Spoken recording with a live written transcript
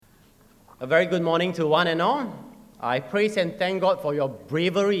A very good morning to one and all. I praise and thank God for your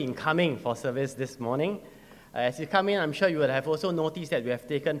bravery in coming for service this morning. As you come in, I'm sure you will have also noticed that we have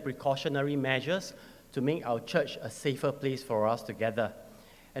taken precautionary measures to make our church a safer place for us to gather.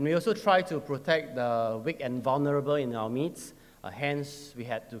 And we also try to protect the weak and vulnerable in our midst. Hence, we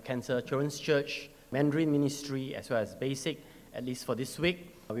had to cancel Children's Church, Mandarin Ministry, as well as Basic, at least for this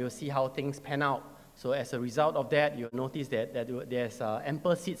week. We will see how things pan out. So as a result of that, you'll notice that there's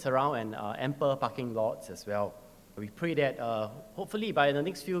ample seats around and ample parking lots as well. We pray that hopefully by the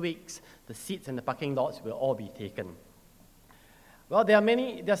next few weeks, the seats and the parking lots will all be taken. Well, there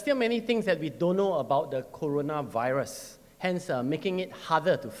are still many things that we don't know about the coronavirus, hence making it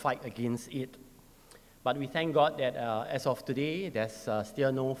harder to fight against it. But we thank God that as of today, there's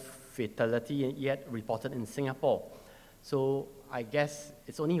still no fatality yet reported in Singapore. So I guess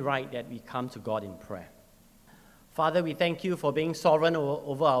it's only right that we come to God in prayer. Father, we thank you for being sovereign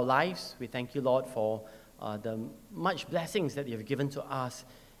over our lives. We thank you, Lord, for the much blessings that you have given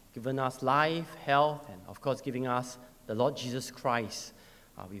us life, health, and of course giving us the Lord Jesus Christ.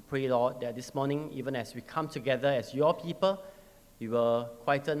 We pray, Lord, that this morning, even as we come together as your people, you will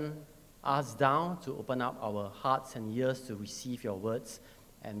quieten us down to open up our hearts and ears to receive your words.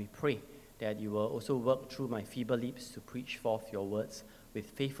 And we pray that you will also work through my feeble lips to preach forth your words with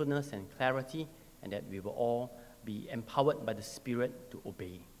faithfulness and clarity, and that we will all be empowered by the Spirit to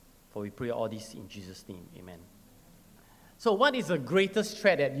obey. For we pray all this in Jesus' name, amen. So what is the greatest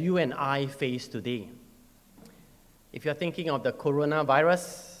threat that you and I face today? If you're thinking of the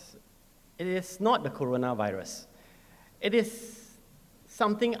coronavirus, it is not the coronavirus. It is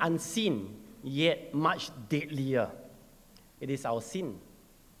something unseen, yet much deadlier. It is our sin.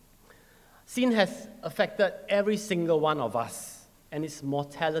 Sin has affected every single one of us, and its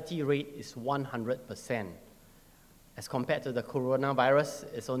mortality rate is 100%. As compared to the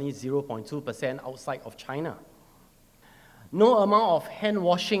coronavirus, it's only 0.2% outside of China. No amount of hand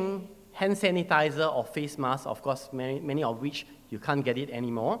washing, hand sanitizer, or face mask, of course, many of which you can't get it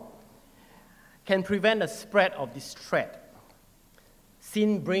anymore, can prevent the spread of this threat.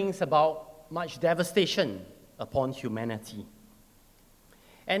 Sin brings about much devastation upon humanity.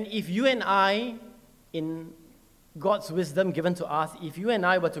 And if you and I, in God's wisdom given to us, if you and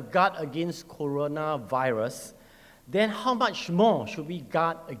I were to guard against coronavirus, then how much more should we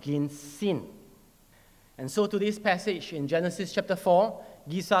guard against sin? And so today's passage in Genesis chapter 4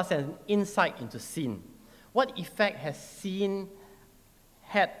 gives us an insight into sin. What effect has sin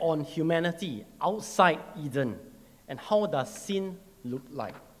had on humanity outside Eden? And how does sin look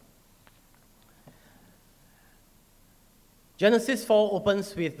like? Genesis 4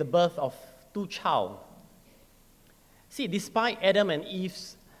 opens with the birth of two children. See, despite Adam and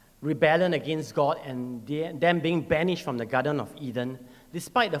Eve's rebellion against God and them being banished from the Garden of Eden,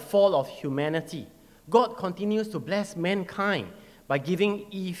 despite the fall of humanity, God continues to bless mankind by giving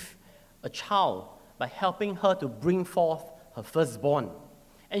Eve a child, by helping her to bring forth her firstborn.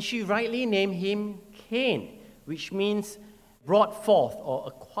 And she rightly named him Cain, which means brought forth or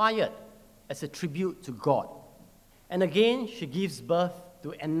acquired as a tribute to God. And again, she gives birth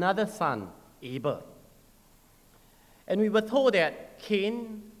to another son, Abel. And we were told that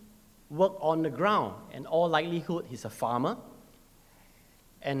Cain worked on the ground, and all likelihood he's a farmer.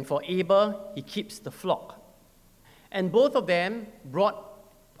 And for Abel, he keeps the flock. And both of them brought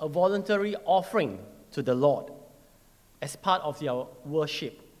a voluntary offering to the Lord as part of their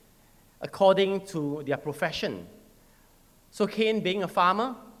worship, according to their profession. So Cain, being a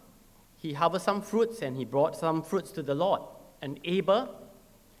farmer, he harvested some fruits and he brought some fruits to the Lord. And Abel,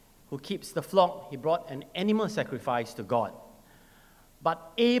 who keeps the flock, he brought an animal sacrifice to God.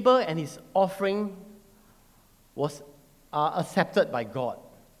 But Abel and his offering was accepted by God,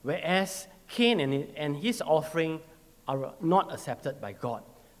 whereas Cain and his offering are not accepted by God.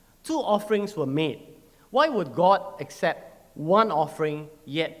 Two offerings were made. Why would God accept one offering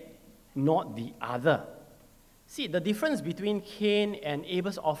yet not the other? See, the difference between Cain and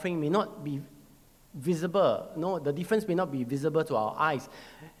Abel's offering may not be visible. No, the difference may not be visible to our eyes.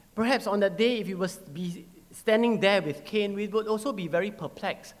 Perhaps on that day, if we was be standing there with Cain, we would also be very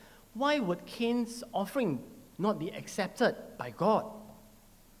perplexed. Why would Cain's offering not be accepted by God?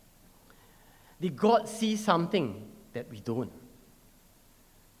 Did God see something that we don't?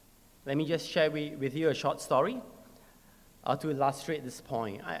 Let me just share with you a short story to illustrate this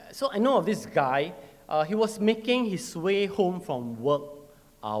point. So I know of this guy. He was making his way home from work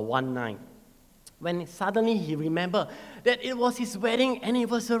one night when suddenly he remembered that it was his wedding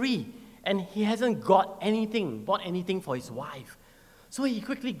anniversary and he hasn't bought anything for his wife. So he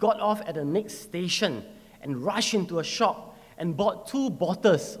quickly got off at the next station and rushed into a shop and bought 2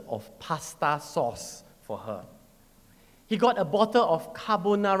 bottles of pasta sauce for her. He got a bottle of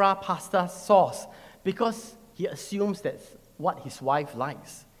carbonara pasta sauce because he assumes that's what his wife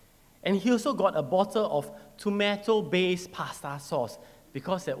likes. And he also got a bottle of tomato-based pasta sauce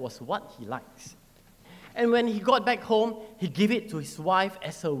because that was what he likes. And when he got back home, he gave it to his wife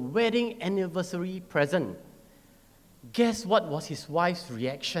as a wedding anniversary present. Guess what was his wife's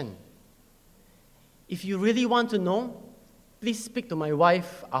reaction? If you really want to know, please speak to my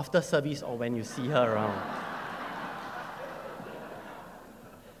wife after service or when you see her around.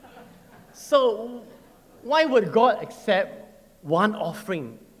 So, why would God accept one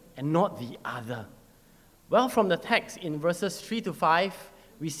offering and not the other? Well, from the text in verses 3 to 5,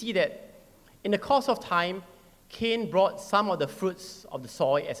 we see that in the course of time, Cain brought some of the fruits of the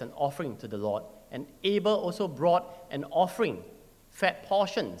soil as an offering to the Lord, and Abel also brought an offering, fat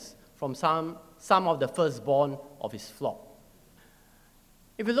portions, from some of the firstborn of his flock.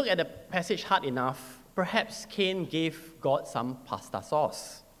 If you look at the passage hard enough, perhaps Cain gave God some pasta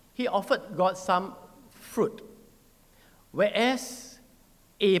sauce. He offered God some fruit, whereas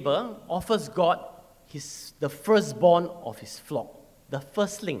Abel offers God the firstborn of his flock, the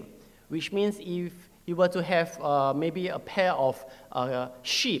firstling, which means if he were to have maybe a pair of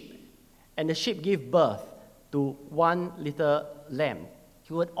sheep, and the sheep gave birth to one little lamb,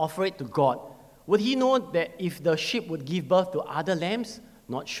 he would offer it to God. Would he know that if the sheep would give birth to other lambs?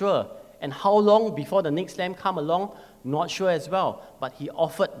 Not sure. And how long before the next lamb come along? Not sure as well. But he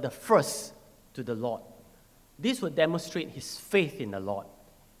offered the first to the Lord. This would demonstrate his faith in the Lord,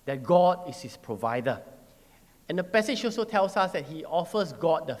 that God is his provider. And the passage also tells us that he offers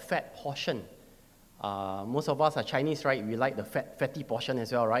God the fat portion. Most of us are Chinese, right? We like the fatty portion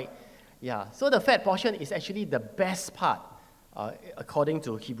as well, right? Yeah, so the fat portion is actually the best part, according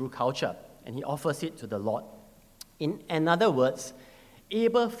to Hebrew culture, and he offers it to the Lord. In other words,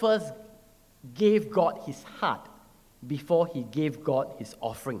 Abel first gave God his heart before he gave God his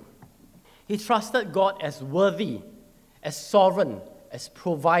offering. He trusted God as worthy, as sovereign, as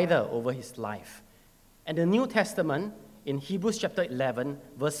provider over his life. And the New Testament, in Hebrews chapter 11,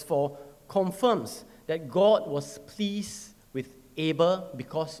 verse 4, confirms that God was pleased with Abel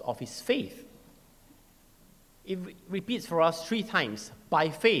because of his faith. It repeats for us 3 times. By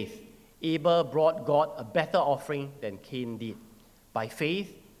faith, Abel brought God a better offering than Cain did. By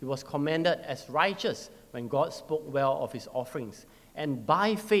faith, he was commended as righteous when God spoke well of his offerings. And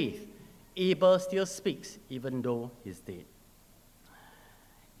by faith, Abel still speaks even though he's dead.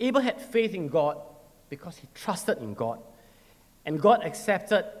 Abel had faith in God because he trusted in God. And God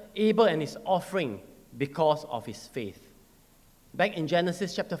accepted Abel and his offering because of his faith. Back in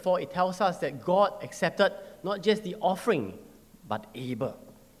Genesis chapter 4, it tells us that God accepted not just the offering, but Abel,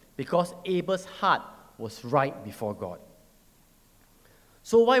 because Abel's heart was right before God.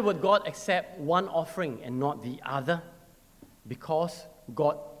 So why would God accept one offering and not the other? Because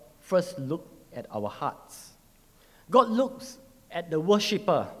God first looked at our hearts. God looks at the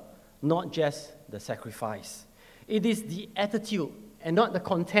worshipper, not just the sacrifice. It is the attitude and not the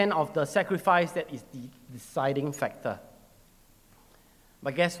content of the sacrifice that is the deciding factor.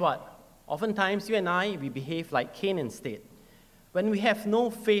 But guess what? Oftentimes, you and I, we behave like Cain instead. When we have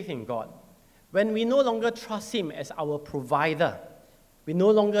no faith in God, when we no longer trust him as our provider, we no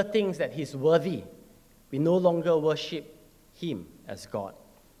longer think that he's worthy, we no longer worship him as God.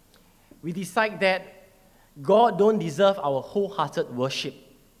 We decide that God don't deserve our wholehearted worship,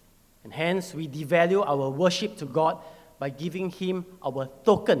 and hence we devalue our worship to God by giving him our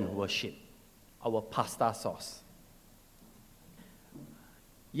token worship, our pasta sauce.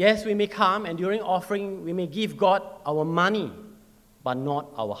 Yes, we may come, and during offering, we may give God our money, but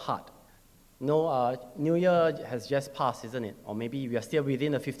not our heart. No, New Year has just passed, isn't it? Or maybe we are still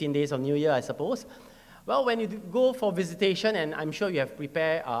within the 15 days of New Year, I suppose. Well, when you go for visitation, and I'm sure you have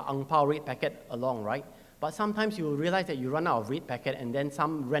prepared ang pao red packet along, right? But sometimes you will realize that you run out of red packet, and then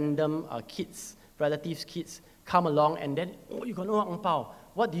some random relatives' kids come along, and then, oh, you got no ang pao.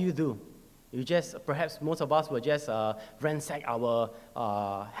 What do? You just, perhaps most of us will just ransack our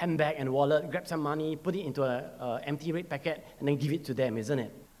handbag and wallet, grab some money, put it into an empty red packet, and then give it to them, isn't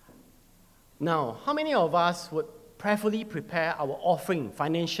it? Now, how many of us would prayerfully prepare our offering,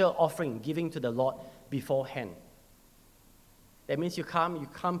 financial offering, giving to the Lord beforehand? That means you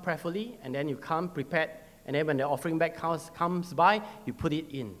come prayerfully, and then you come prepared, and then when the offering bag comes by, you put it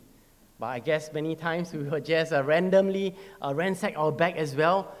in. But I guess many times we will just randomly ransack our bag as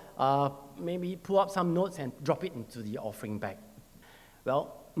well, maybe pull up some notes and drop it into the offering bag.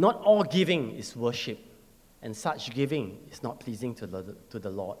 Well, not all giving is worship, and such giving is not pleasing to the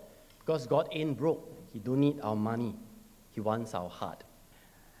Lord, because God ain't broke. He don't need our money. He wants our heart.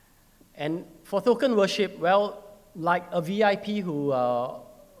 And for token worship, well, like a VIP who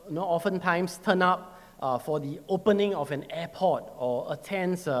oftentimes turn up for the opening of an airport or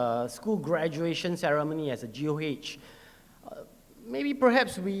attends a school graduation ceremony as a GOH, maybe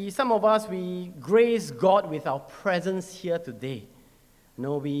perhaps some of us grace God with our presence here today.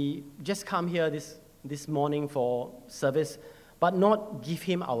 We just come here this morning for service, but not give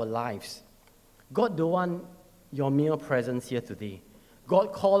Him our lives. God don't want your mere presence here today.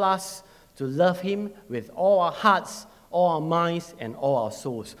 God called us to love Him with all our hearts, all our minds, and all our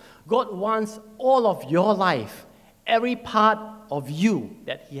souls. God wants all of your life. Every part of you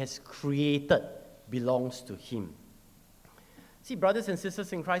that He has created belongs to Him. See, brothers and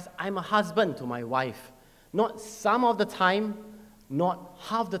sisters in Christ, I'm a husband to my wife. Not some of the time, not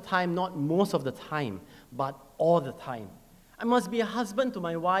half the time, not most of the time, but all the time. I must be a husband to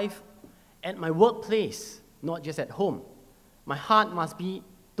my wife at my workplace, not just at home. My heart must be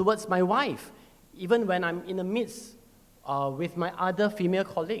towards my wife, even when I'm in the midst with my other female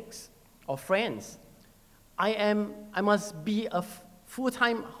colleagues or friends. I must be a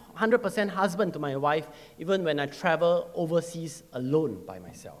full-time, 100% husband to my wife, even when I travel overseas alone by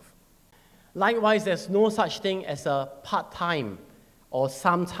myself. Likewise, there's no such thing as a part-time or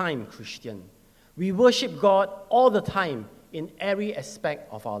sometime Christian. We worship God all the time in every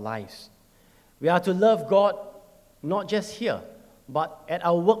aspect of our lives. We are to love God not just here, but at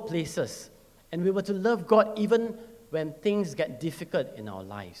our workplaces. And we were to love God even when things get difficult in our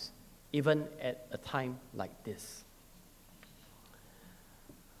lives, even at a time like this.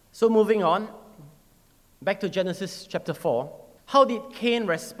 So moving on, back to Genesis chapter 4. How did Cain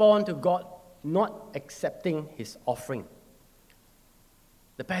respond to God not accepting his offering?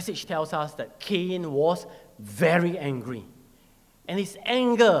 The passage tells us that Cain was very angry. And his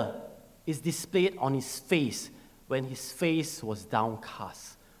anger is displayed on his face when his face was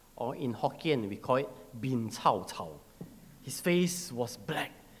downcast. Or in Hokkien, we call it bin cao cao. His face was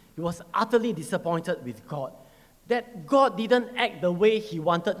black. He was utterly disappointed with God. That God didn't act the way he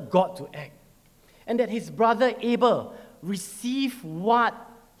wanted God to act. And that his brother Abel received what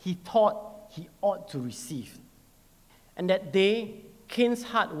he thought he ought to receive. And that day, Cain's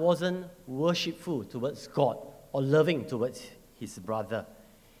heart wasn't worshipful towards God or loving towards his brother.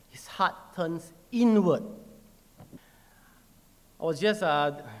 His heart turns inward. I was just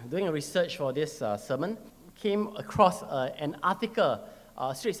doing a research for this sermon. Came across an article,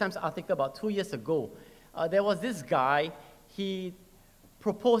 Straits Times article about 2 years ago. There was this guy, he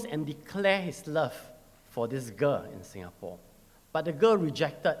proposed and declared his love for this girl in Singapore. But the girl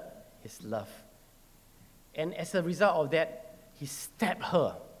rejected his love. And as a result of that, he stabbed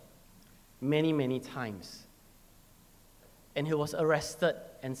her many, many times. And he was arrested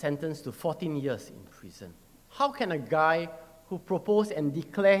and sentenced to 14 years in prison. How can a guy who proposed and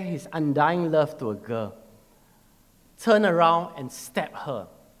declared his undying love to a girl turn around and stab her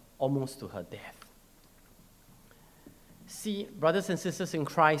almost to her death? See, brothers and sisters in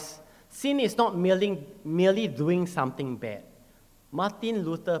Christ, sin is not merely doing something bad. Martin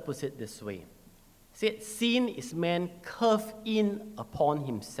Luther puts it this way. He said, sin is man curved in upon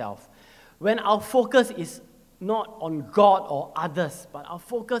himself. When our focus is not on God or others, but our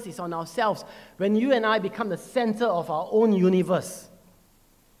focus is on ourselves. When you and I become the center of our own universe.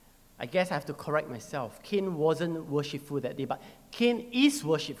 I guess I have to correct myself. Cain wasn't worshipful that day, but Cain is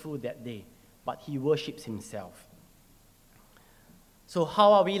worshipful that day, but he worships himself. So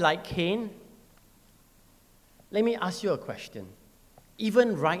how are we like Cain? Let me ask you a question.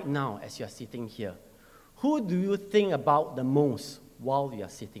 Even right now, as you're sitting here, who do you think about the most while you are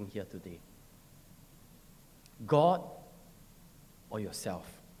sitting here today? God or yourself?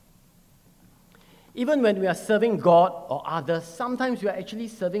 Even when we are serving God or others, sometimes we are actually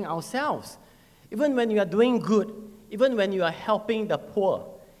serving ourselves. Even when you are doing good, even when you are helping the poor,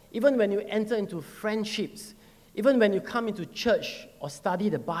 even when you enter into friendships, even when you come into church or study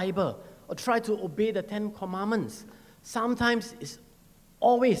the Bible or try to obey the 10 Commandments, sometimes it's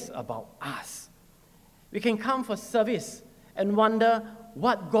always about us. We can come for service and wonder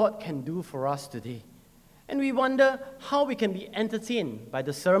what God can do for us today. And we wonder how we can be entertained by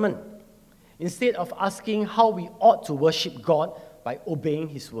the sermon, instead of asking how we ought to worship God by obeying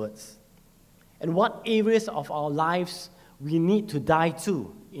His words. And what areas of our lives we need to die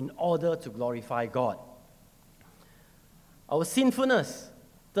to in order to glorify God. Our sinfulness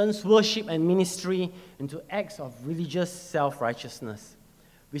turns worship and ministry into acts of religious self-righteousness.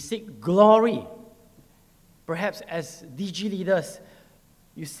 We seek glory. Perhaps as DG leaders,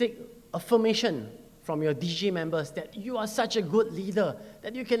 you seek affirmation from your DG members that you are such a good leader,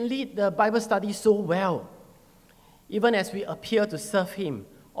 that you can lead the Bible study so well. Even as we appear to serve Him,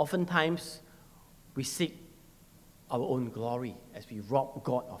 oftentimes we seek our own glory as we rob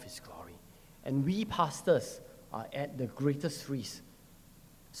God of His glory. And we pastors are at the greatest risk.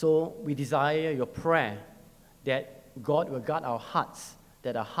 So we desire your prayer that God will guard our hearts,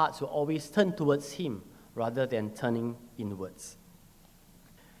 that our hearts will always turn towards Him rather than turning inwards.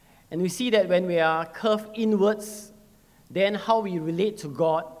 And we see that when we are curved inwards, then how we relate to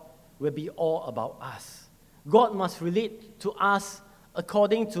God will be all about us. God must relate to us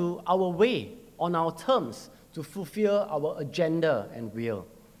according to our way, on our terms, to fulfill our agenda and will.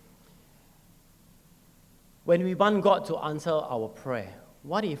 When we want God to answer our prayer,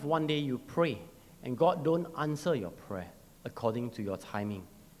 what if one day you pray and God don't answer your prayer according to your timing?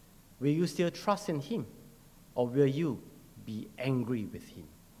 Will you still trust in Him, or will you be angry with Him?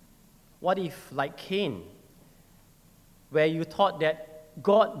 What if, like Cain, where you thought that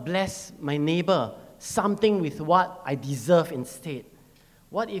God bless my neighbor something with what I deserve instead?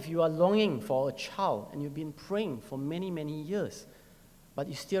 What if you are longing for a child and you've been praying for many, many years, but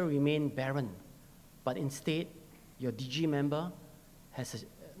you still remain barren? But instead, your DG member has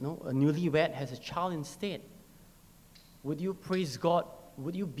a newlywed has a child instead. Would you praise God?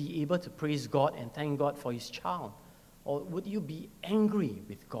 Would you be able to praise God and thank God for His child? Or would you be angry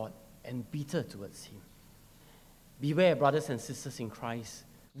with God and bitter towards Him? Beware, brothers and sisters in Christ,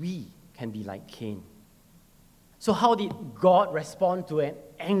 we can be like Cain. So how did God respond to an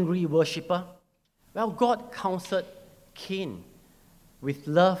angry worshiper? Well, God counseled Cain with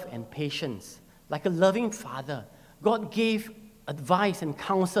love and patience. Like a loving father, God gave advice and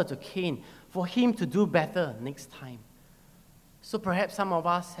counsel to Cain for him to do better next time. So perhaps some of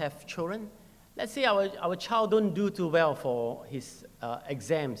us have children. Let's say our child don't do too well for his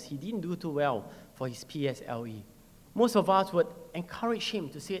exams. He didn't do too well for his PSLE. Most of us would encourage him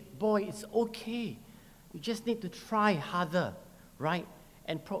to say, boy, it's okay. You just need to try harder, right?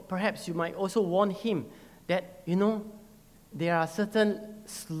 And perhaps you might also warn him that, there are certain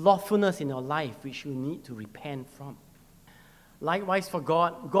slothfulness in your life which you need to repent from. Likewise for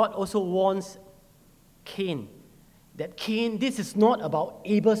God, God also warns Cain that, Cain, this is not about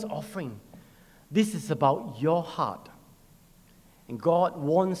Abel's offering. This is about your heart. And God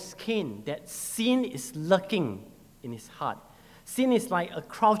warns Cain that sin is lurking in his heart. Sin is like a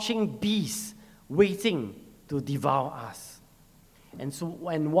crouching beast waiting to devour us. And so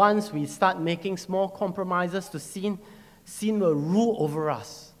when once we start making small compromises to sin, sin will rule over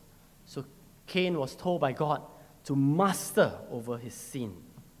us. So Cain was told by God to master over his sin.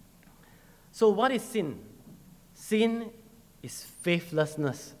 So what is sin? Sin is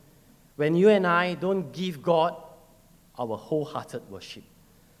faithlessness. When you and I don't give God our wholehearted worship.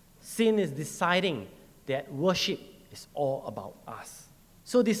 Sin is deciding that worship is all about us.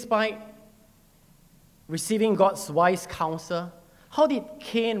 So despite receiving God's wise counsel, how did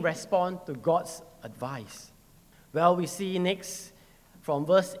Cain respond to God's advice? Well, we see next from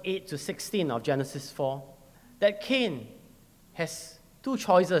verse 8 to 16 of Genesis 4 that Cain has two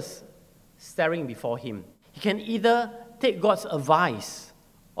choices staring before him. He can either take God's advice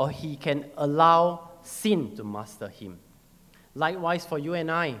or he can allow sin to master him. Likewise for you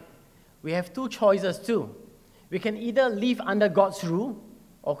and I, we have two choices too. We can either live under God's rule,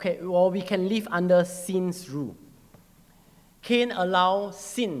 or we can live under sin's rule. Cain allowed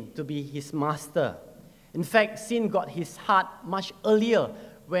sin to be his master. In fact, sin got his heart much earlier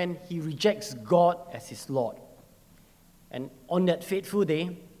when he rejects God as his Lord. And on that fateful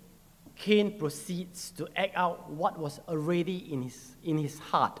day, Cain proceeds to act out what was already in his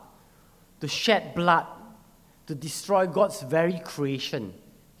heart, to shed blood, to destroy God's very creation,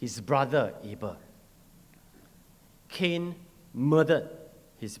 his brother Abel. Cain murdered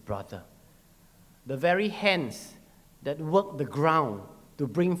his brother. The very hands that worked the ground to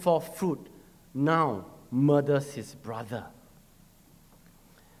bring forth fruit now murders his brother.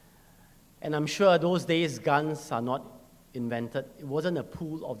 And I'm sure those days guns are not invented. It wasn't a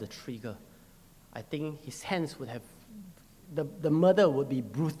pull of the trigger. I think his hands would have, the murder would be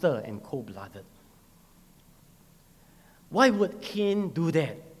brutal and cold-blooded. Why would Cain do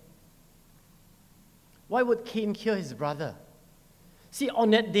that? Why would Cain kill his brother? See, on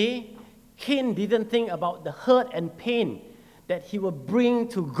that day, Cain didn't think about the hurt and pain that he would bring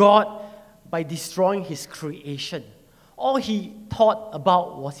to God by destroying his creation. All he thought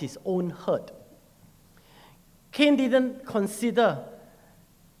about was his own hurt. Cain didn't consider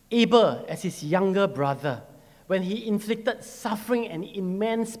Abel as his younger brother when he inflicted suffering and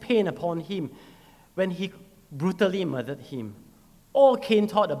immense pain upon him when he brutally murdered him. All Cain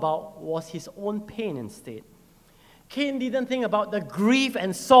thought about was his own pain instead. Cain didn't think about the grief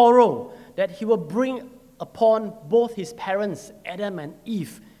and sorrow that he would bring upon both his parents, Adam and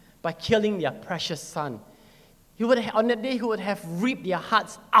Eve, by killing their precious son. On that day, he would have ripped their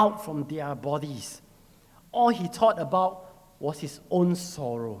hearts out from their bodies. All he thought about was his own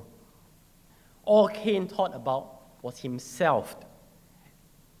sorrow. All Cain thought about was himself.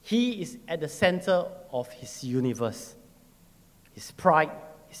 He is at the center of his universe, his pride,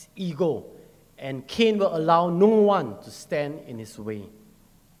 his ego, and Cain will allow no one to stand in his way.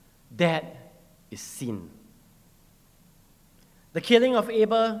 That is sin. The killing of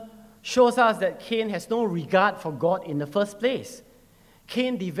Abel shows us that Cain has no regard for God in the first place.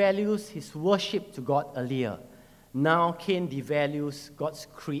 Cain devalues his worship to God earlier. Now Cain devalues God's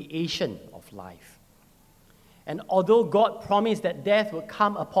creation of life. And although God promised that death would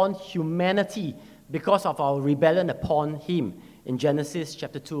come upon humanity because of our rebellion upon him in Genesis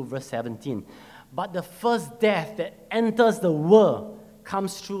chapter 2, verse 17, but the first death that enters the world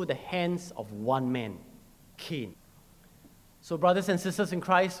comes through the hands of one man, Cain. So brothers and sisters in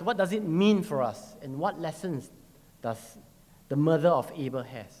Christ, what does it mean for us? And what lessons does the mother of Abel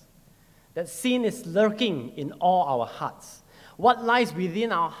has? That sin is lurking in all our hearts. What lies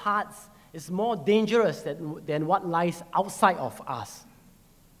within our hearts is more dangerous than what lies outside of us,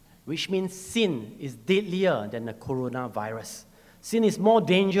 which means sin is deadlier than the coronavirus. Sin is more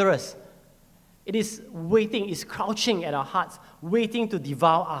dangerous. It is waiting, it's crouching at our hearts, waiting to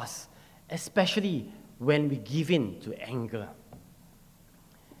devour us, especially when we give in to anger.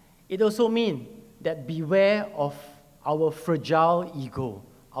 It also means that beware of our fragile ego,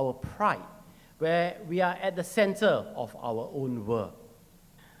 our pride, where we are at the center of our own world.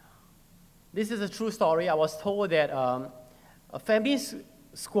 This is a true story. I was told that family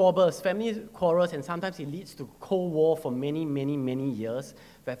squabbles, family quarrels, and sometimes it leads to Cold War for many, many, many years,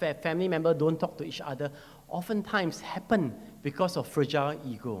 where family members don't talk to each other, oftentimes happen because of fragile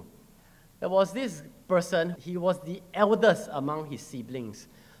ego. There was this person, he was the eldest among his siblings.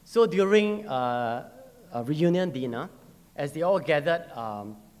 So during a reunion dinner, as they all gathered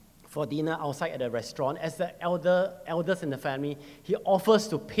for dinner outside at a restaurant, as the eldest in the family, he offers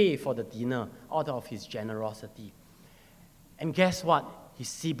to pay for the dinner out of his generosity. And guess what? His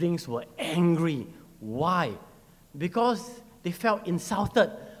siblings were angry. Why? Because they felt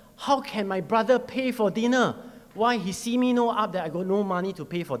insulted. How can my brother pay for dinner? Why? He see me no up that I got no money to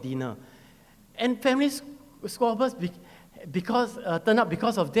pay for dinner. And family squabbles turned up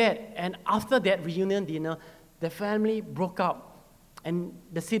because of that. And after that reunion dinner, the family broke up. And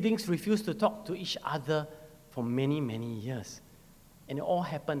the siblings refused to talk to each other for many, many years. And it all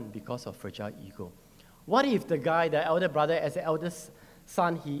happened because of fragile ego. What if the guy, the elder brother, as the eldest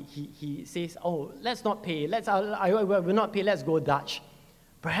son, he says, oh, let's not pay, I will not pay, let's go Dutch.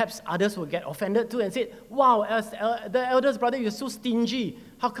 Perhaps others will get offended too and say, wow, as the eldest brother, you're so stingy.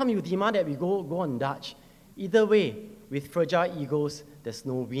 How come you demand that we go on Dutch? Either way, with fragile egos, there's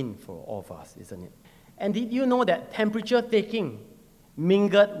no win for all of us, isn't it? And did you know that temperature taking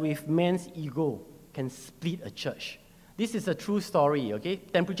mingled with man's ego can split a church? This is a true story, okay?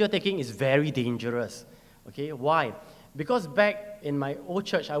 Temperature taking is very dangerous, okay? Why? Because back in my old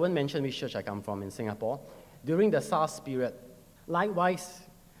church, I won't mention which church I come from in Singapore, during the SARS period, likewise,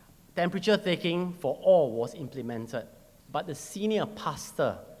 temperature taking for all was implemented, but the senior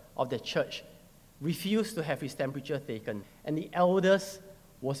pastor of the church refused to have his temperature taken, and the elders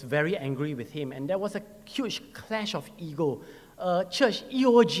was very angry with him, and there was a huge clash of ego. Church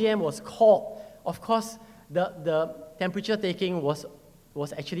EOGM was called. Of course, the temperature taking was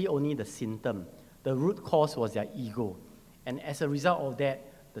actually only the symptom. The root cause was their ego. And as a result of that,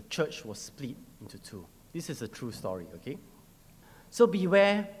 the church was split into two. This is a true story, okay? So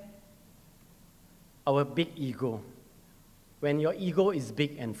beware our big ego, when your ego is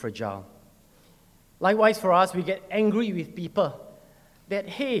big and fragile. Likewise for us, we get angry with people that,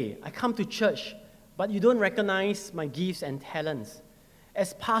 hey, I come to church, but you don't recognize my gifts and talents.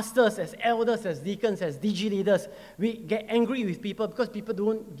 As pastors, as elders, as deacons, as DG leaders, we get angry with people because people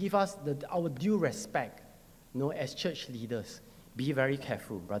don't give us our due respect. As church leaders, be very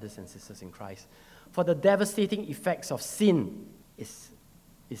careful, brothers and sisters in Christ. For the devastating effects of sin is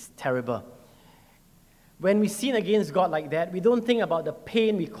terrible. When we sin against God like that, we don't think about the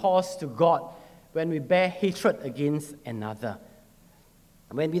pain we cause to God when we bear hatred against another.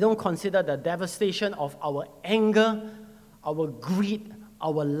 When we don't consider the devastation of our anger, our greed,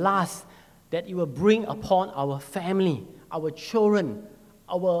 our lust, that it will bring upon our family, our children,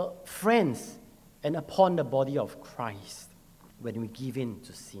 our friends, and upon the body of Christ when we give in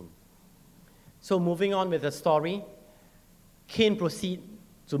to sin. So moving on with the story, Cain proceeds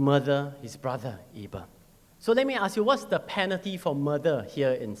to murder his brother Abel. So let me ask you, what's the penalty for murder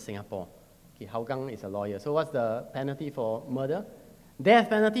here in Singapore? Okay, Hougang is a lawyer. So what's the penalty for murder? Death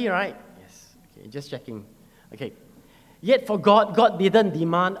penalty, right? Yes. Okay, just checking. Okay. Yet for God, God didn't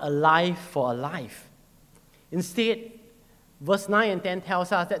demand a life for a life. Instead, verse 9 and 10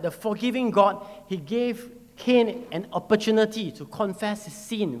 tells us that the forgiving God, He gave Cain an opportunity to confess his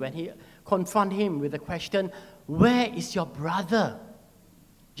sin when He confronted him with the question, "Where is your brother?"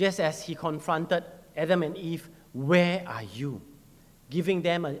 Just as He confronted Adam and Eve, "Where are you?" Giving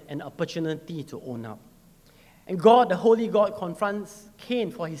them an opportunity to own up. And God, the Holy God, confronts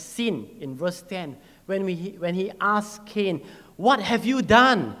Cain for his sin in verse 10 when he asks Cain, "What have you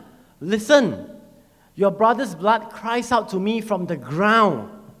done? Listen, your brother's blood cries out to me from the ground."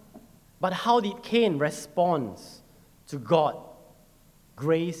 But how did Cain respond to God?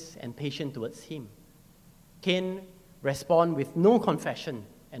 Grace and patience towards him. Cain responded with no confession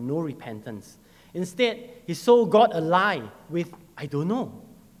and no repentance. Instead, he sold God a lie with, "I don't know."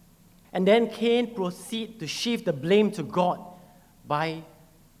 And then Cain proceeded to shift the blame to God by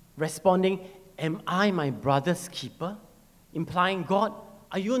responding, "Am I my brother's keeper?" Implying, "God,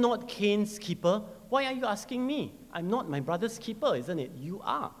 are you not Cain's keeper? Why are you asking me? I'm not my brother's keeper, isn't it? You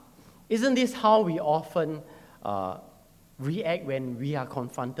are." Isn't this how we often react when we are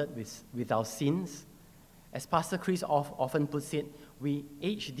confronted with our sins? As Pastor Chris often puts it, we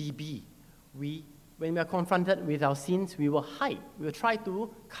HDB. When we are confronted with our sins, we will hide. We will try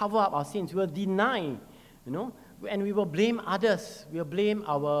to cover up our sins. We will deny, and we will blame others. We will blame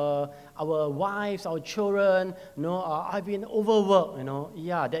our wives, our children. I've been overworked.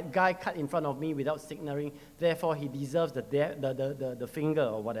 Yeah, that guy cut in front of me without signaling. Therefore, he deserves the finger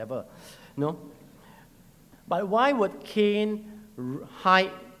or whatever. But why would Cain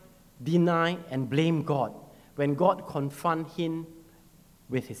hide, deny, and blame God when God confronted him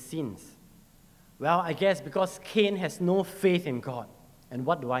with his sins? Well, I guess because Cain has no faith in God. And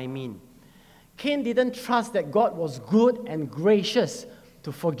what do I mean? Cain didn't trust that God was good and gracious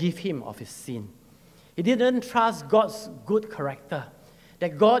to forgive him of his sin. He didn't trust God's good character,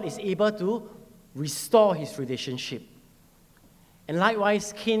 that God is able to restore his relationship. And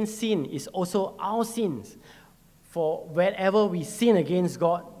likewise, Cain's sin is also our sins. For whenever we sin against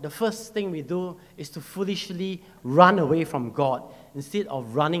God, the first thing we do is to foolishly run away from God instead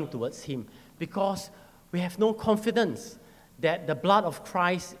of running towards Him, because we have no confidence that the blood of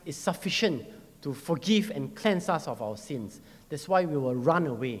Christ is sufficient to forgive and cleanse us of our sins. That's why we will run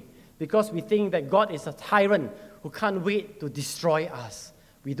away, because we think that God is a tyrant who can't wait to destroy us.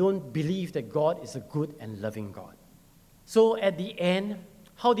 We don't believe that God is a good and loving God. So at the end,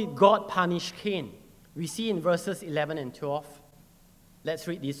 how did God punish Cain? We see in verses 11 and 12. Let's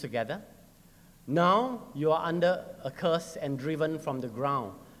read these together. "Now you are under a curse and driven from the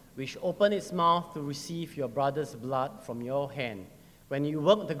ground, which opened its mouth to receive your brother's blood from your hand. When you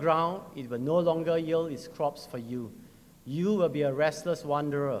work the ground, it will no longer yield its crops for you. You will be a restless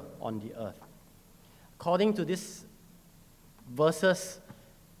wanderer on the earth." According to these verses,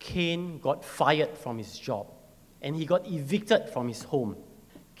 Cain got fired from his job, and he got evicted from his home.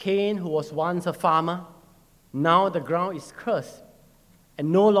 Cain, who was once a farmer, now the ground is cursed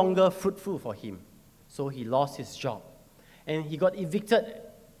and no longer fruitful for him. So he lost his job. And he got evicted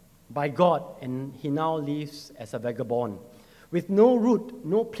by God, and he now lives as a vagabond, with no root,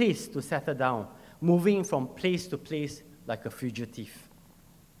 no place to settle down, moving from place to place like a fugitive.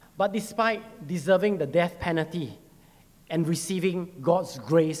 But despite deserving the death penalty and receiving God's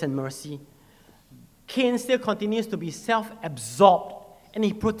grace and mercy, Cain still continues to be self-absorbed, and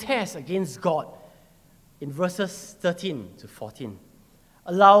he protests against God in verses 13 to 14.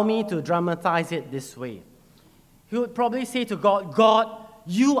 Allow me to dramatize it this way. He would probably say to God, "God,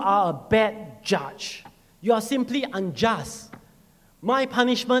 you are a bad judge. You are simply unjust. My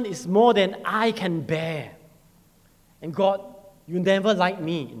punishment is more than I can bear. And God, you never liked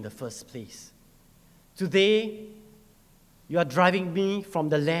me in the first place. Today, you are driving me from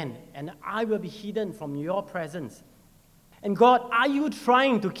the land, and I will be hidden from your presence. And God, are you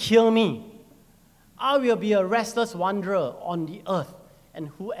trying to kill me? I will be a restless wanderer on the earth, and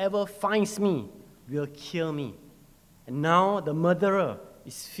whoever finds me will kill me." And now the murderer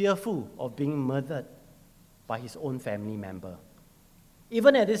is fearful of being murdered by his own family member.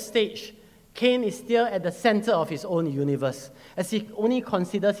 Even at this stage, Cain is still at the center of his own universe, as he only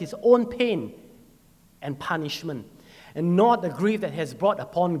considers his own pain and punishment, and not the grief that has brought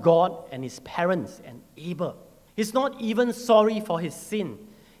upon God and his parents and Abel. He's not even sorry for his sin.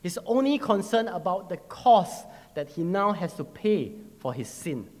 He's only concerned about the cost that he now has to pay for his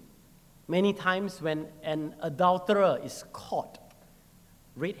sin. Many times when an adulterer is caught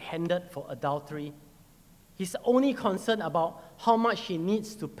red-handed for adultery, he's only concerned about how much he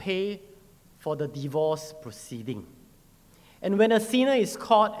needs to pay for the divorce proceeding. And when a sinner is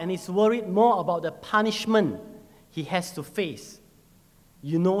caught and is worried more about the punishment he has to face,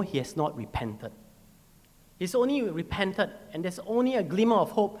 you know he has not repented. He's only repented, and there's only a glimmer of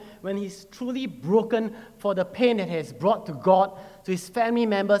hope when he's truly broken for the pain that he has brought to God, to his family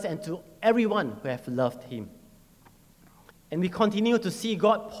members, and to everyone who have loved him. And we continue to see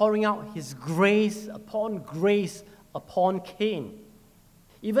God pouring out his grace upon Cain.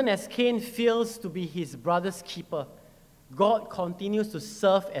 Even as Cain fails to be his brother's keeper, God continues to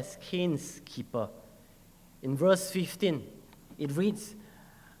serve as Cain's keeper. In verse 15, it reads,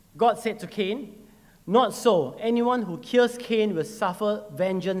 God said to Cain, "Not so. Anyone who kills Cain will suffer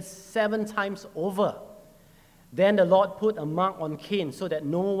vengeance 7 times over." Then the Lord put a mark on Cain so that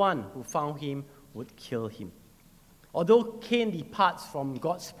no one who found him would kill him. Although Cain departs from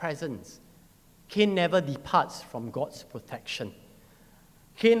God's presence, Cain never departs from God's protection.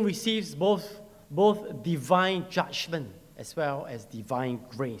 Cain receives both divine judgment as well as divine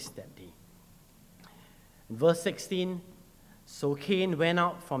grace that day. In verse 16, so Cain went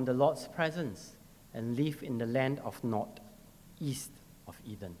out from the Lord's presence and lived in the land of Nod, east of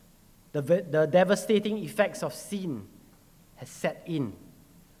Eden. The devastating effects of sin has set in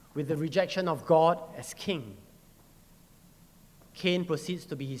with the rejection of God as king. Cain proceeds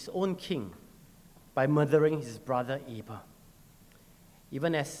to be his own king by murdering his brother Abel.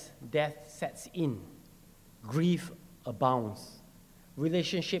 Even as death sets in, grief abounds,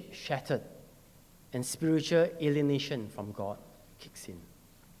 relationship shattered, and spiritual alienation from God kicks in.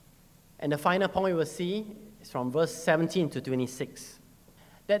 And the final point we'll see is from verse 17 to 26.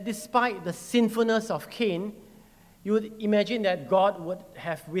 That despite the sinfulness of Cain, you would imagine that God would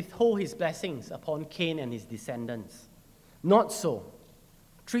have withhold his blessings upon Cain and his descendants. Not so.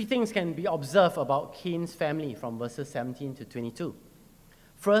 3 things can be observed about Cain's family from verses 17 to 22.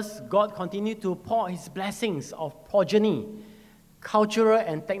 First, God continued to pour his blessings of progeny, cultural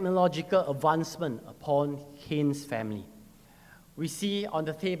and technological advancement upon Cain's family. We see on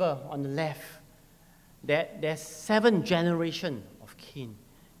the table on the left that there's 7 generations of Cain.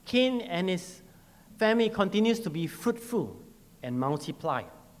 Cain and his family continues to be fruitful and multiply.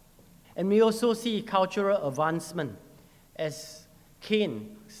 And we also see cultural advancement as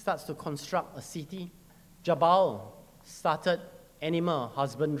Cain starts to construct a city. Jabal started animal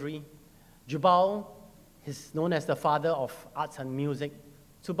husbandry. Jubal is known as the father of arts and music.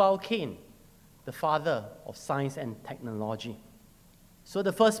 Tubal-Cain, the father of science and technology. So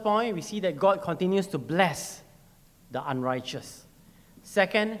the first point, we see that God continues to bless the unrighteous.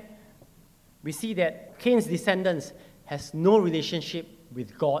 Second, we see that Cain's descendants has no relationship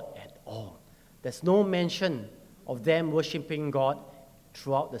with God at all. There's no mention of them worshiping God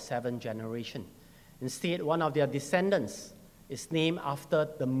throughout the 7th generation. Instead, one of their descendants is named after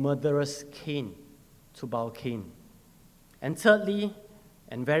the murderous Cain, Tubal-Cain. And thirdly,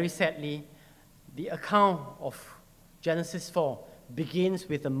 and very sadly, the account of Genesis 4 begins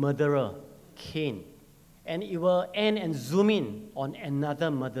with the murderer, Cain. And it will end and zoom in on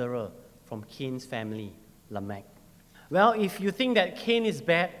another murderer from Cain's family, Lamech. Well, if you think that Cain is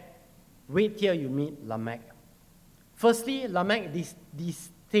bad, wait till you meet Lamech. Firstly, Lamech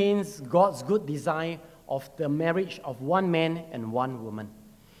disdains God's good design of the marriage of one man and one woman.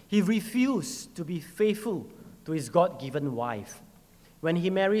 He refused to be faithful to his God-given wife when he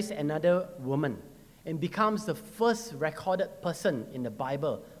marries another woman and becomes the first recorded person in the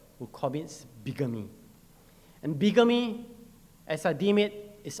Bible who commits bigamy. And bigamy, as I deem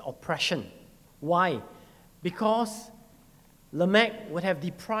it, is oppression. Why? Because Lamech would have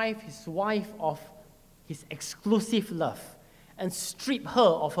deprived his wife of his exclusive love and stripped her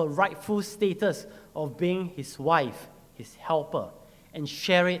of her rightful status of being his wife, his helper, and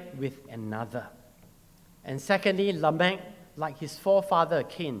share it with another. And secondly, Lamech, like his forefather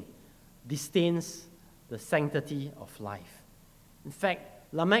Cain, disdains the sanctity of life. In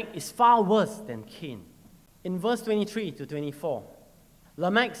fact, Lamech is far worse than Cain. In verse 23 to 24,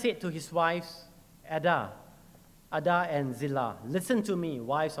 Lamech said to his wives, Adah and Zillah, "Listen to me,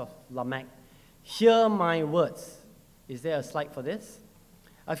 wives of Lamech. Hear my words." Is there a slide for this?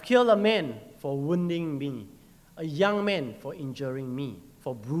 "I've killed a man for wounding me, a young man for injuring me,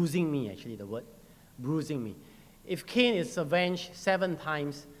 for bruising me," actually the word, bruising me. If Cain is avenged 7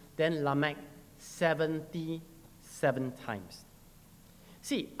 times, then Lamech 77 times.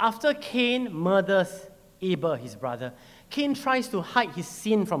 See, after Cain murders Abel, his brother, Cain tries to hide his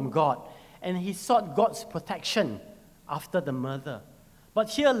sin from God, and he sought God's protection after the murder. But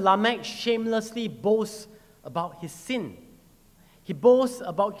here Lamech shamelessly boasts about his sin. He boasts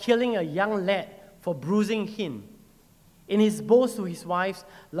about killing a young lad for bruising him. In his boast to his wives,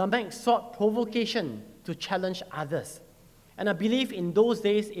 Lamech sought provocation to challenge others. And I believe in those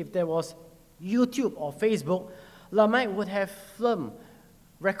days, if there was YouTube or Facebook, Lamech would have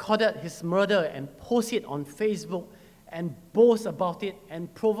recorded his murder and post it on Facebook and boast about it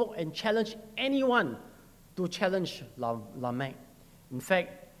and provoke and challenge anyone to challenge Lamech. In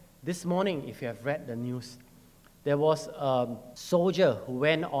fact, this morning, if you have read the news, there was a soldier who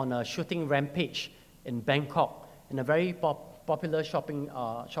went on a shooting rampage in Bangkok, in a very popular shopping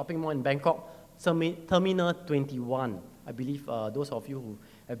mall in Bangkok, Terminal 21. I believe those of you who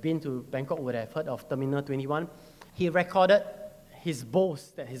have been to Bangkok would have heard of Terminal 21. He recorded his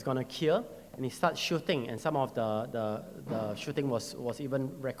boast that he's going to kill, and he starts shooting, and some of the shooting was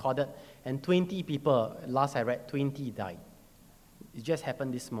even recorded, and 20 people, last I read, 20 died. It just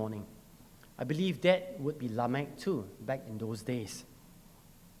happened this morning. I believe that would be Lamech too, back in those days.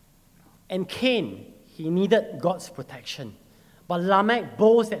 And Cain, he needed God's protection. But Lamech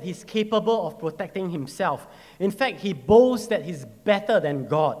boasts that he's capable of protecting himself. In fact, he boasts that he's better than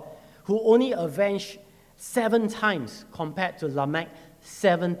God, who only avenged 7 times compared to Lamech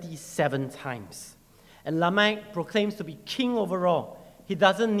 77 times. And Lamech proclaims to be king over all. He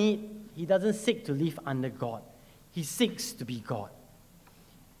doesn't seek to live under God. He seeks to be God.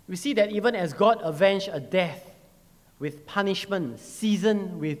 We see that even as God avenged a death with punishment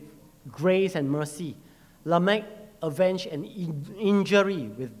seasoned with grace and mercy, Lamech avenged an injury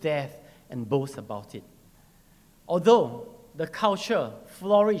with death and boasts about it. Although the culture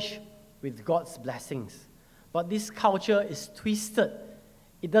flourished with God's blessings, but this culture is twisted.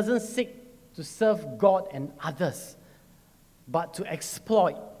 It doesn't seek to serve God and others, but to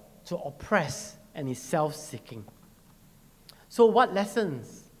exploit, to oppress, and is self-seeking. So what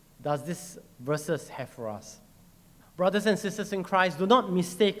lessons does this verses have for us? Brothers and sisters in Christ, do not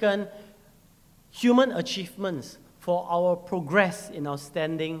mistaken human achievements for our progress in our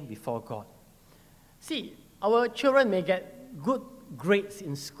standing before God. See, our children may get good grades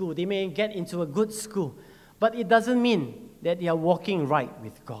in school. They may get into a good school, but it doesn't mean that they are walking right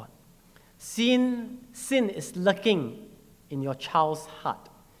with God. Sin is lurking in your child's heart.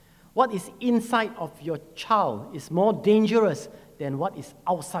 What is inside of your child is more dangerous than what is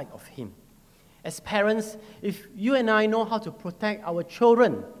outside of him. As parents, if you and I know how to protect our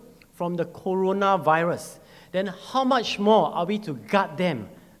children from the coronavirus, then how much more are we to guard them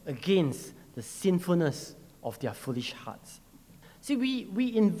against the sinfulness of their foolish hearts? See,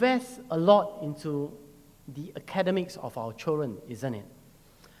 we invest a lot into the academics of our children, isn't it?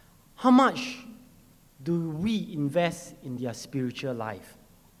 How much do we invest in their spiritual life?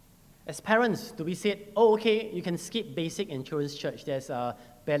 As parents, do we say, oh, okay, you can skip basic in children's church. There's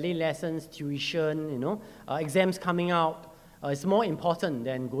ballet lessons, tuition, exams coming out. It's more important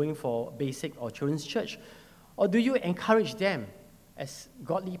than going for basic or children's church. Or do you encourage them as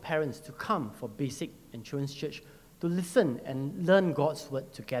godly parents to come for basic and children's church to listen and learn God's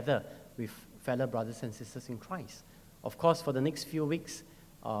word together with fellow brothers and sisters in Christ? Of course, for the next few weeks,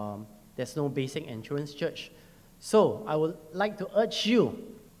 there's no basic and children's church. So I would like to urge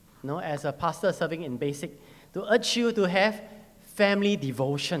you, as a pastor serving in basic, to urge you to have family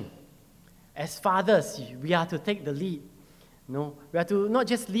devotion. As fathers, we are to take the lead. We are to not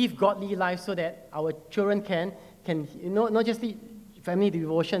just live godly lives so that our children can not just lead family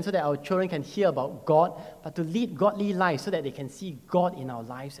devotion so that our children can hear about God, but to lead godly lives so that they can see God in our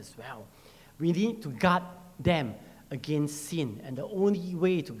lives as well. We need to guard them against sin, and the only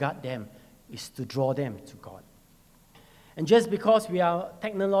way to guard them is to draw them to God. And just because we are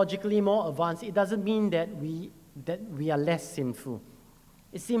technologically more advanced, it doesn't mean that we are less sinful.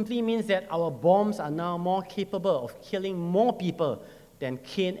 It simply means that our bombs are now more capable of killing more people than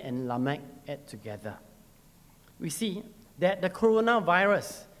Cain and Lamech add together. We see that the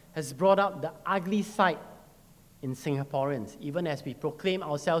coronavirus has brought out the ugly side in Singaporeans, even as we proclaim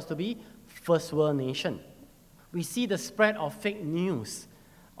ourselves to be first world nation. We see the spread of fake news,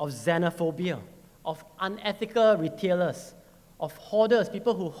 of xenophobia, of unethical retailers, of hoarders,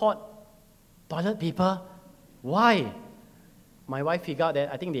 people who hoard toilet paper. Why? My wife figured out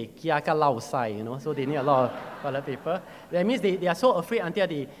that I think they kiaka lao sai, so they need a lot of toilet paper. That means they are so afraid until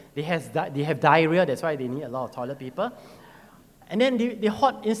they have diarrhea, that's why they need a lot of toilet paper. And then they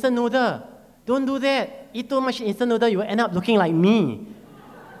hoard instant noodle. Don't do that. Eat too much instant noodle, you will end up looking like me.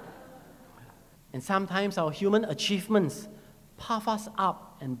 And sometimes our human achievements puff us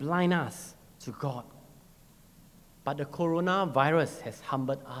up and blind us to God. But the coronavirus has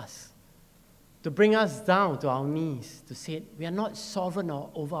humbled us, to bring us down to our knees, to say, we are not sovereign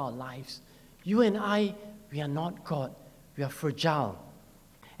over our lives. You and I, we are not God. We are fragile.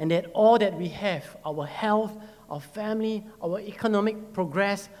 And that all that we have, our health, our family, our economic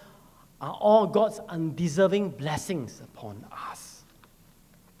progress are all God's undeserving blessings upon us.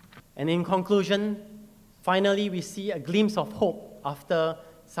 And in conclusion, finally, we see a glimpse of hope after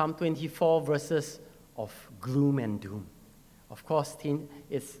Psalm 24 verses of gloom and doom. Of course,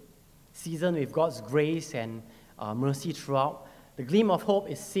 it's seasoned with God's grace and mercy throughout. The gleam of hope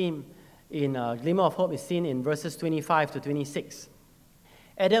is seen in verses 25 to 26.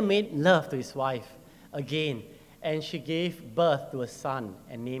 Adam made love to his wife again, and she gave birth to a son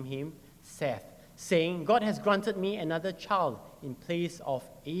and named him Seth, saying, God has granted me another child in place of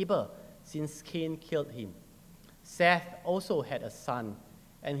Abel, since Cain killed him. Seth also had a son,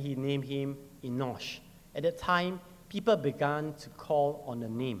 and he named him Enosh. At that time, people began to call on the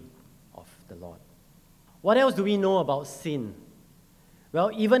name of the Lord. What else do we know about sin?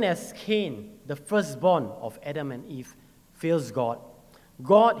 Well, even as Cain, the firstborn of Adam and Eve, fails God,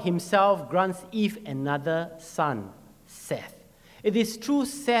 God himself grants Eve another son, Seth. It is through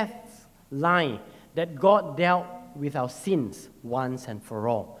Seth's line that God dealt with our sins once and for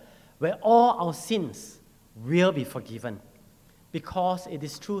all, where all our sins will be forgiven, because it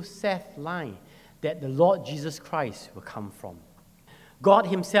is through Seth's line that the Lord Jesus Christ will come from. God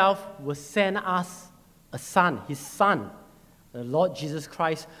himself will send us a son, his son, the Lord Jesus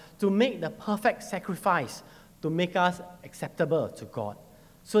Christ, to make the perfect sacrifice to make us acceptable to God,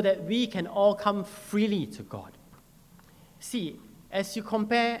 so that we can all come freely to God. See, as you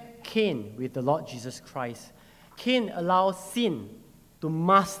compare Cain with the Lord Jesus Christ, Cain allowed sin to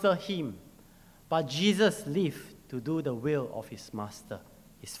master him, but Jesus lived to do the will of his master,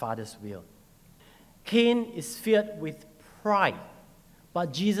 his Father's will. Cain is filled with pride,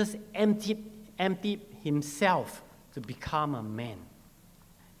 but Jesus emptied himself to become a man.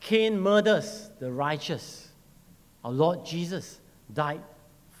 Cain murders the righteous. Our Lord Jesus died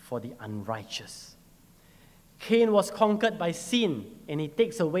for the unrighteous. Cain was conquered by sin, and he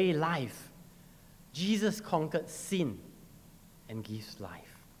takes away life. Jesus conquered sin and gives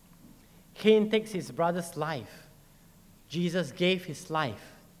life. Cain takes his brother's life. Jesus gave his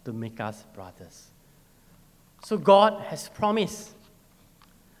life to make us brothers. So God has promised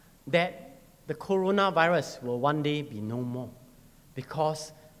that the coronavirus will one day be no more,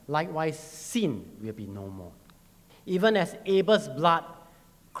 because likewise sin will be no more. Even as Abel's blood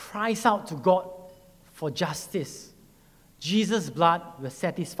cries out to God for justice, Jesus' blood will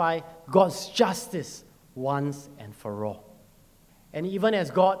satisfy God's justice once and for all. And even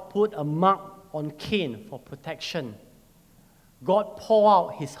as God put a mark on Cain for protection, God poured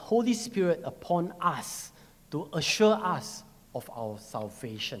out his Holy Spirit upon us to assure us of our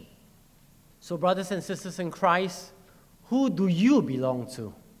salvation. So, brothers and sisters in Christ, who do you belong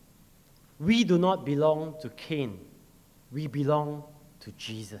to? We do not belong to Cain. We belong to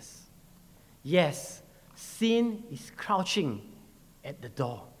Jesus. Yes, sin is crouching at the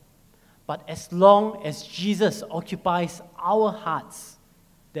door. But as long as Jesus occupies our hearts,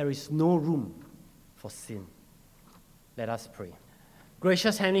 there is no room for sin. Let us pray.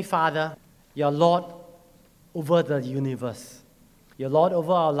 Gracious Heavenly Father, your Lord over the universe, your Lord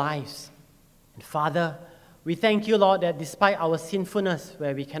over our lives. And Father, we thank you, Lord, that despite our sinfulness,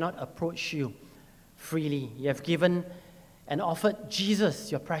 where we cannot approach you freely, you have given and offered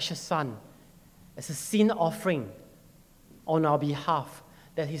Jesus, your precious Son, as a sin offering on our behalf,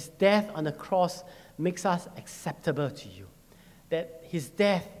 that his death on the cross makes us acceptable to you, that his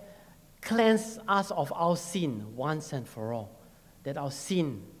death cleanses us of our sin once and for all, that our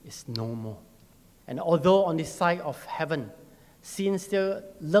sin is no more. And although on this side of heaven, sin still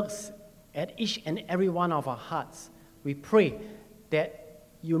lurks at each and every one of our hearts, we pray that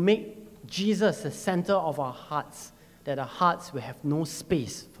you make Jesus the center of our hearts, that our hearts will have no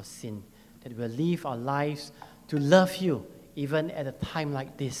space for sin, that we'll live our lives to love you even at a time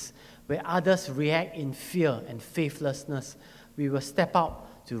like this, where others react in fear and faithlessness. We will step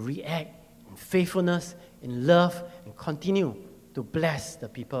out to react in faithfulness, in love, and continue to bless the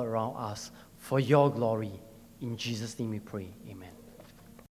people around us for your glory. In Jesus' name we pray. Amen.